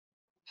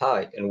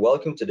Hi, and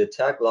welcome to the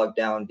Tech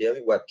Lockdown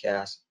Daily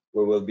Webcast,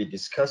 where we'll be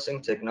discussing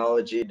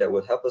technology that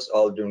will help us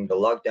all during the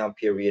lockdown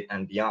period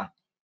and beyond.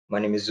 My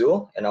name is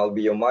Zul, and I'll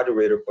be your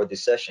moderator for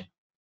this session.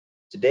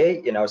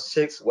 Today, in our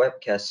sixth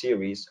webcast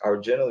series, our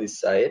journalist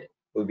Syed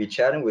will be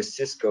chatting with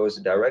Cisco's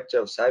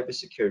Director of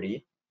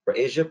Cybersecurity for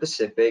Asia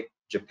Pacific,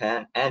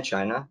 Japan, and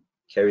China,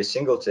 Kerry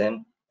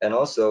Singleton, and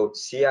also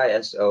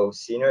CISO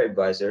Senior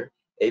Advisor,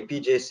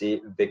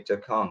 APJC, Victor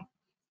Keong.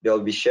 They'll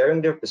be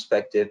sharing their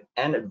perspective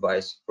and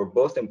advice for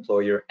both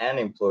employer and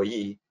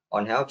employee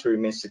on how to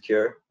remain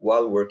secure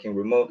while working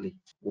remotely.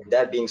 With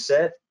that being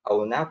said, I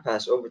will now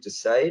pass over to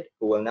Syed,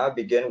 who will now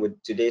begin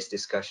with today's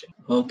discussion.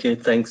 Okay,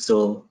 thanks.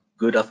 So,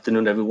 good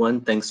afternoon,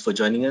 everyone. Thanks for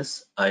joining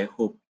us. I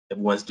hope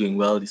everyone's doing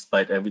well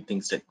despite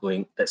everything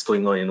that's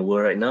going on in the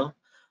world right now.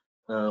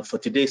 For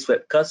today's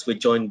webcast, we're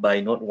joined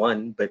by not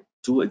one, but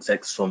two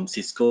execs from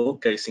Cisco,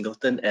 Kerry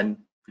Singleton and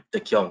Victor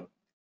Keong.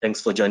 Thanks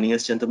for joining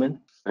us,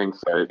 gentlemen. Thanks,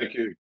 Syed. Thank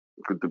you.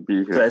 Good to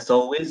be here. So as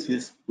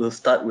always, we'll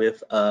start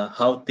with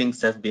how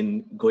things have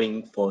been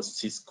going for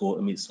Cisco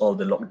amidst all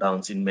the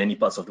lockdowns in many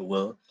parts of the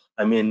world.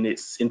 I mean,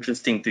 it's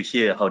interesting to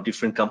hear how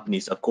different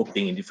companies are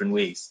coping in different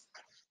ways.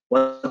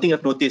 One thing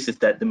I've noticed is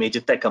that the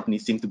major tech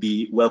companies seem to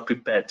be well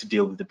prepared to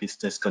deal with the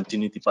business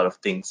continuity part of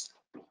things,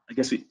 I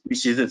guess,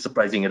 which isn't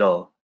surprising at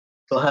all.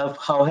 So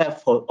how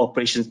have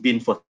operations been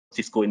for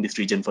Cisco in this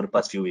region for the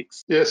past few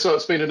weeks? Yeah, so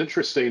it's been an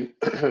interesting,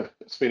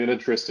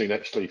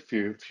 actually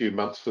few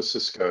months for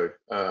Cisco,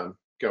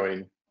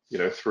 going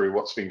through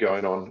what's been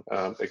going on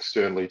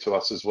externally to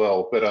us as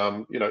well. But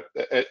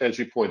as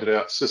you pointed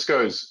out,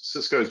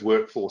 Cisco's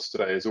workforce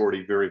today is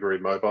already very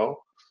mobile.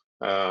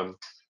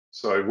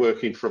 So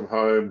working from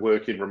home,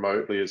 working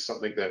remotely is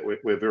something that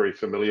we're very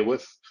familiar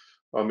with.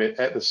 I mean,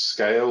 at the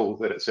scale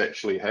that it's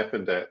actually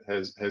happened at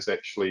has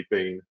actually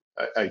been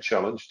a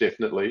challenge,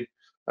 definitely.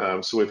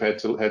 So we've had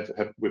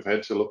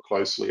to look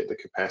closely at the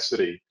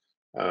capacity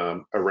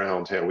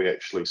around how we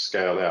actually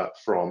scale out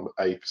from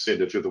a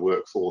percentage of the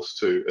workforce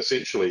to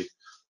essentially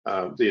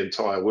the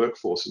entire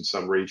workforce in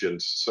some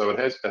regions. So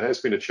it has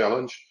been a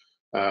challenge.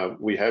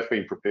 We have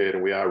been prepared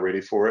and we are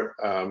ready for it.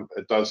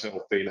 It does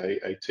help being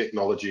a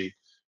technology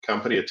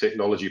company, a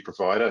technology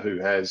provider who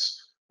has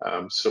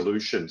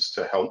solutions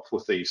to help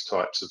with these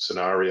types of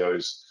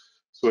scenarios.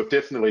 So we've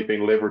definitely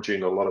been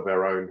leveraging a lot of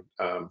our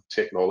own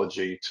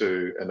technology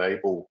to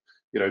enable,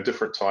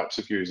 different types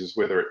of users,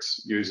 whether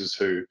it's users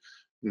who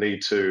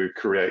need to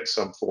create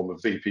some form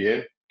of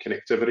VPN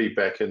connectivity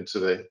back into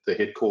the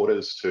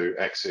headquarters to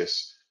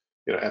access,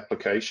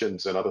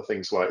 applications and other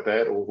things like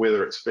that, or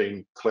whether it's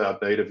been cloud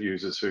native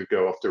users who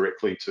go off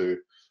directly to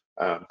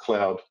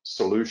cloud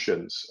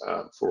solutions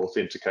for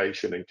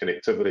authentication and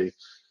connectivity.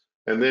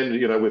 And then,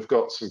 we've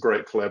got some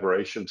great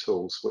collaboration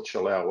tools which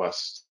allow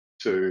us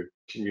to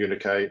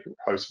communicate,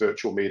 host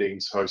virtual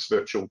meetings, host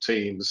virtual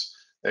teams,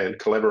 and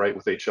collaborate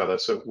with each other.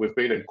 So we've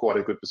been in quite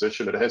a good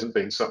position. It hasn't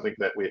been something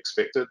that we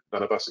expected.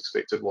 None of us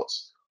expected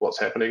what's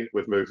happening.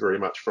 We've moved very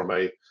much from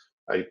a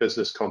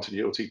business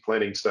continuity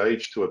planning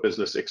stage to a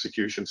business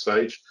execution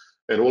stage.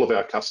 And all of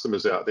our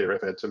customers out there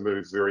have had to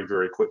move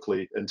very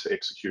quickly into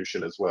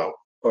execution as well.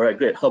 All right,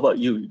 great. How about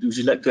you? Would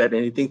you like to add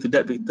anything to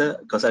that, Victor?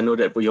 Because I know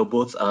that you're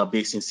both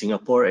based in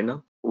Singapore right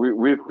now.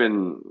 We've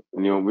been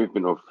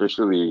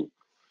officially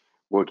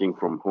working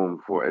from home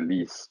for at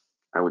least,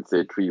 I would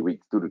say, 2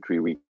 to 3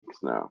 weeks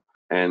now.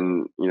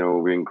 And,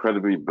 we're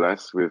incredibly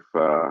blessed with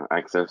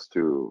access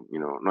to,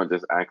 not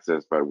just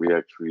access, but we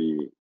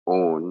actually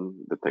own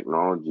the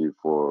technology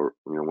for,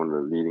 one of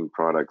the leading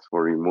products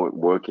for remote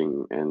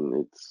working.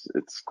 And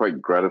it's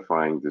quite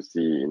gratifying to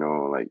see,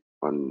 like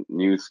on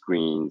news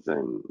screens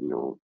and,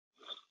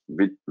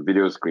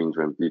 video screens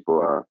when people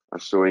are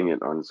showing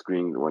it on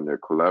screen when they're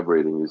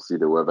collaborating, you see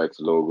the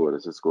WebEx logo,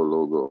 the Cisco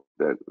logo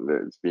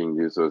that's being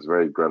used. So it's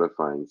very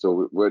gratifying.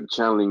 So we're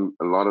channeling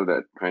a lot of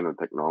that kind of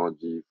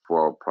technology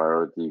for our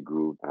priority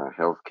group,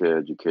 healthcare,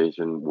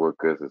 education,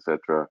 workers,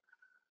 etc.,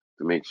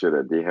 to make sure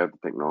that they have the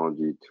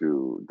technology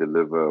to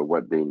deliver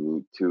what they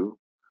need to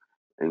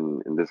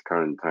in this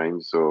current time.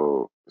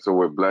 So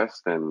we're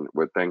blessed and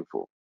we're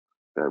thankful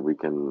that we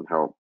can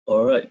help.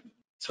 All right.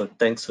 So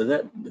thanks for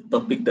that. The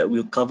topic that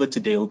we'll cover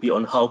today will be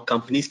on how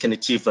companies can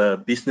achieve a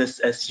business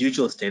as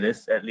usual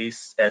status, at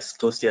least as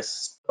closely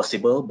as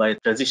possible, by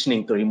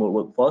transitioning to remote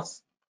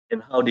workforce,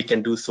 and how they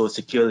can do so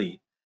securely.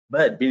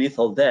 But beneath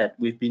all that,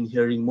 we've been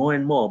hearing more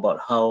and more about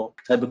how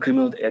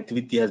cybercriminal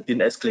activity has been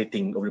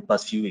escalating over the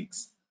past few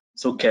weeks.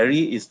 So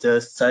Kerry, is the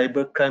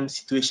cybercrime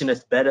situation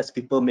as bad as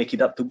people make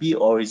it up to be,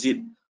 or is it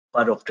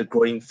part of the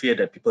growing fear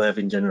that people have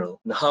in general?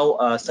 And how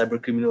are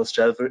cybercriminals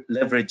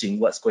leveraging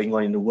what's going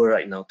on in the world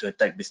right now to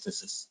attack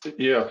businesses?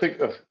 Yeah, I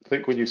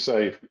think when you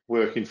say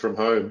working from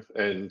home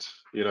and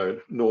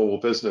normal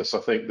business, I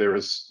think there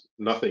is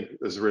nothing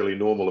is really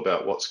normal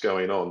about what's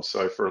going on.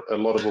 So for a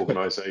lot of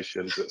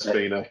organizations, it's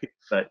been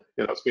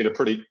it's been a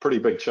pretty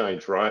big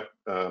change, right?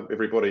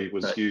 Everybody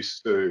was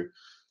used to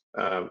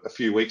a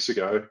few weeks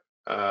ago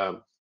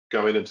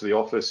going into the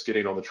office,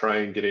 getting on the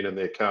train, getting in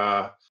their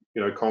car,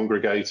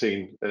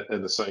 congregating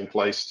in the same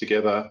place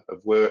together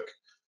of work.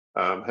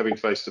 having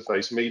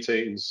face-to-face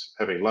meetings,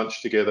 having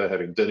lunch together,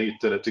 having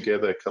dinner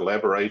together,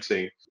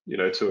 collaborating,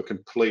 to a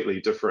completely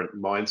different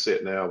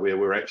mindset now, where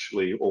we're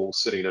actually all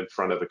sitting in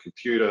front of a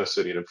computer,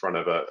 sitting in front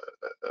of a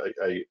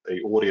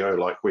audio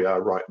like we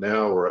are right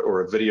now,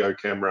 or a video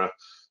camera,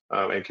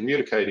 and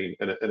communicating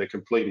in a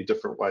completely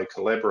different way,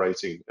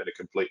 collaborating in a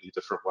completely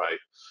different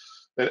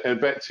way.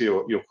 And back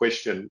to your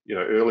question,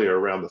 earlier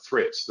around the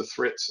threats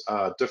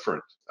are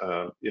different.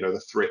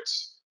 The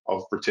threats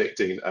of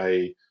protecting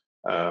a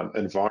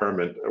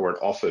environment or an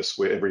office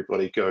where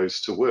everybody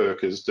goes to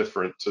work is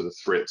different to the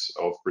threats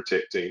of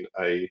protecting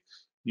a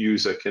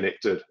user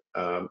connected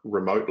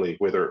remotely,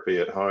 whether it be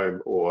at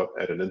home or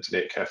at an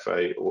internet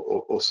cafe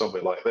or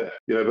somewhere like that.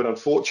 But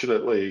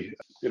unfortunately,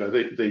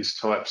 these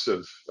types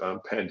of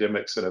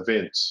pandemics and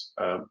events,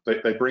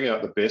 they bring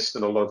out the best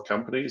in a lot of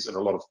companies and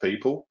a lot of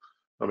people.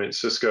 I mean,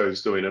 Cisco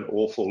is doing an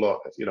awful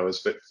lot,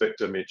 as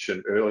Victor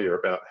mentioned earlier,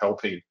 about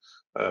helping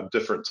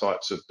different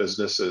types of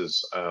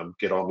businesses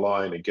get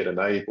online and get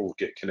enabled,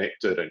 get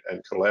connected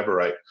and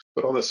collaborate.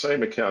 But on the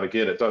same account,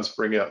 again, it does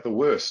bring out the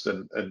worst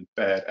and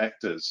bad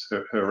actors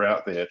who are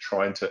out there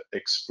trying to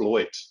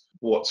exploit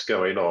what's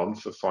going on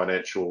for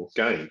financial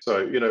gain.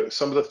 So,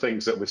 some of the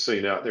things that we're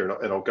seeing out there,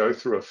 and I'll go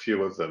through a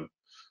few of them.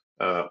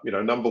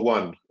 Number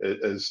one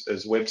is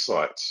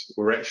websites.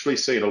 We're actually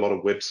seeing a lot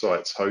of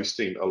websites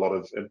hosting a lot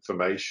of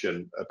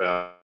information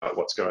about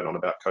what's going on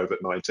about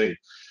COVID-19.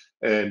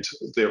 And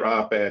there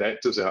are bad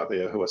actors out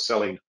there who are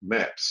selling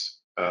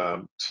maps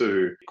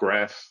to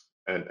graph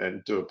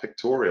and do a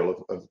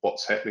pictorial of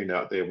what's happening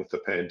out there with the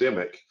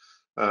pandemic.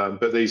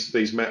 But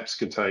these maps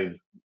contain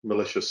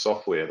malicious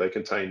software. They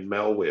contain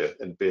malware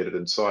embedded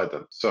inside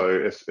them.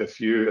 So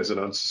if you, as an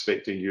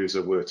unsuspecting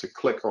user, were to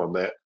click on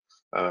that,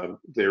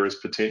 there is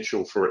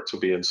potential for it to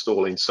be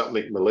installing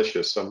something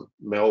malicious, some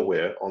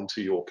malware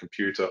onto your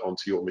computer,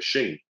 onto your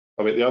machine.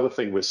 I mean, the other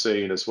thing we're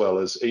seeing as well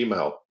is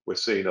email. We're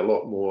seeing a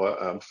lot more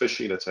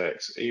phishing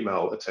attacks,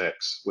 email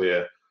attacks,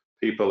 where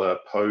people are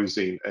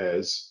posing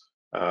as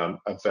a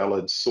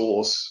valid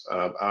source,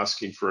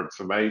 asking for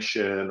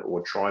information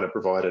or trying to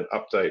provide an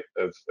update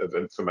of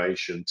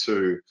information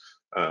to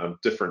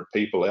different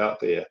people out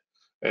there.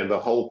 And the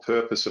whole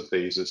purpose of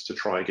these is to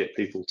try and get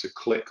people to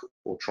click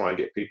or try and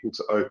get people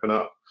to open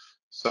up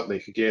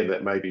something, again,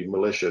 that may be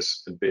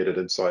malicious embedded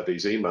inside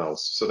these emails.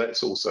 So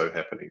that's also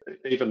happening.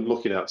 Even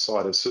looking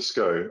outside of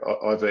Cisco,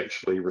 I've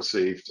actually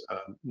received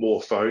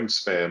more phone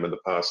spam in the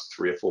past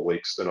 3 or 4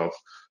 weeks than I've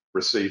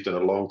received in a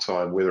long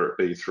time, whether it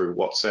be through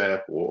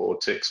WhatsApp or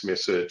text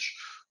message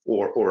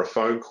or a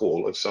phone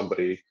call of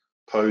somebody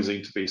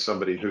posing to be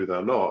somebody who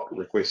they're not,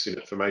 requesting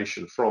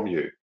information from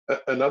you.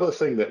 Another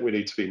thing that we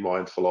need to be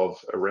mindful of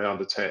around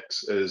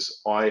attacks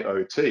is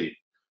IoT.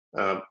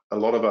 A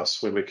lot of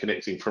us, when we're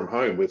connecting from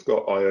home, we've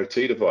got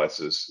IoT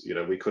devices.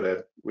 We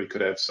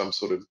could have some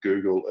sort of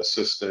Google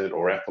Assistant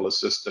or Apple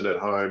Assistant at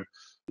home.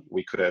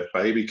 We could have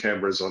baby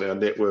cameras on our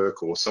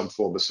network or some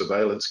form of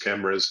surveillance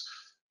cameras.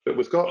 But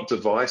we've got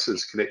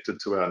devices connected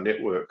to our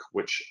network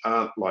which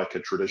aren't like a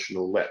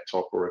traditional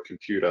laptop or a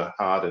computer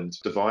hardened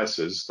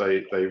devices.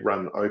 They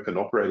run open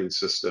operating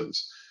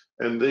systems.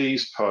 And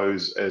these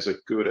pose as a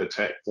good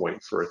attack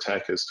point for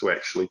attackers to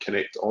actually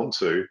connect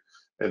onto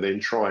and then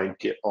try and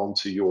get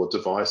onto your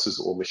devices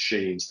or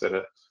machines that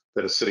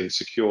are sitting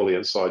securely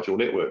inside your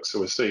network.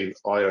 So we're seeing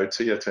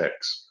IoT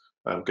attacks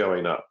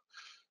going up.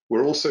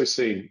 We're also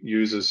seeing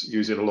users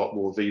using a lot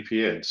more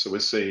VPN. So we're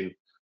seeing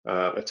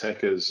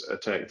attackers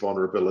attack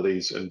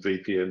vulnerabilities in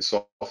VPN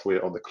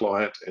software on the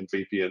client and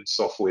VPN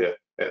software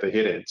at the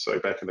head end. So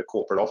back in the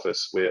corporate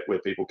office where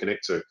people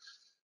connect to.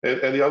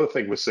 And the other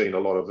thing we're seeing a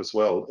lot of as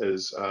well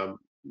is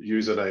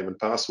username and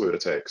password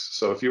attacks.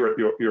 So if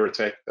you're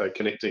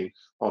connecting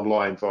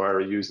online via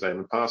a username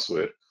and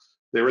password,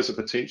 there is a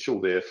potential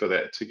there for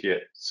that to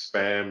get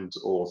spammed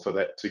or for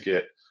that to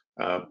get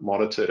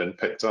monitored and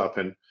picked up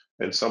and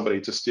somebody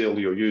to steal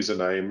your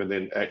username and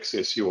then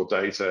access your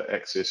data,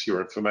 access your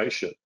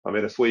information. I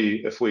mean, if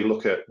we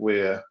look at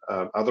where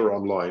other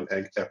online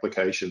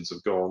applications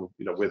have gone,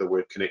 whether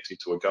we're connecting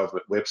to a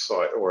government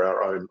website or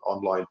our own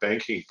online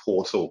banking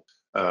portal,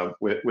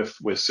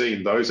 we're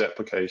seeing those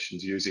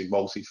applications using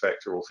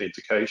multi-factor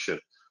authentication.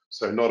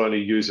 So not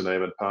only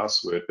username and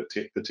password, but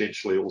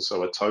potentially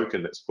also a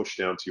token that's pushed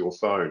down to your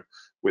phone,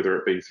 whether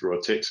it be through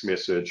a text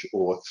message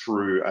or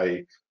through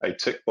a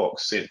tick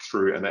box sent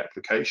through an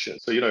application.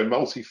 So,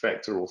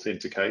 multi-factor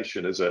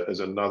authentication is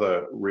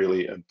another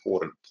really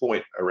important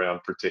point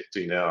around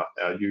protecting our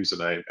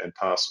username and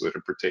password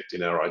and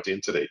protecting our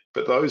identity.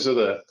 But those are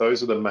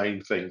the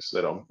main things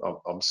that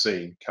I'm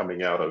seeing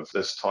coming out of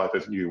this type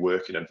of new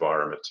working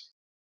environment.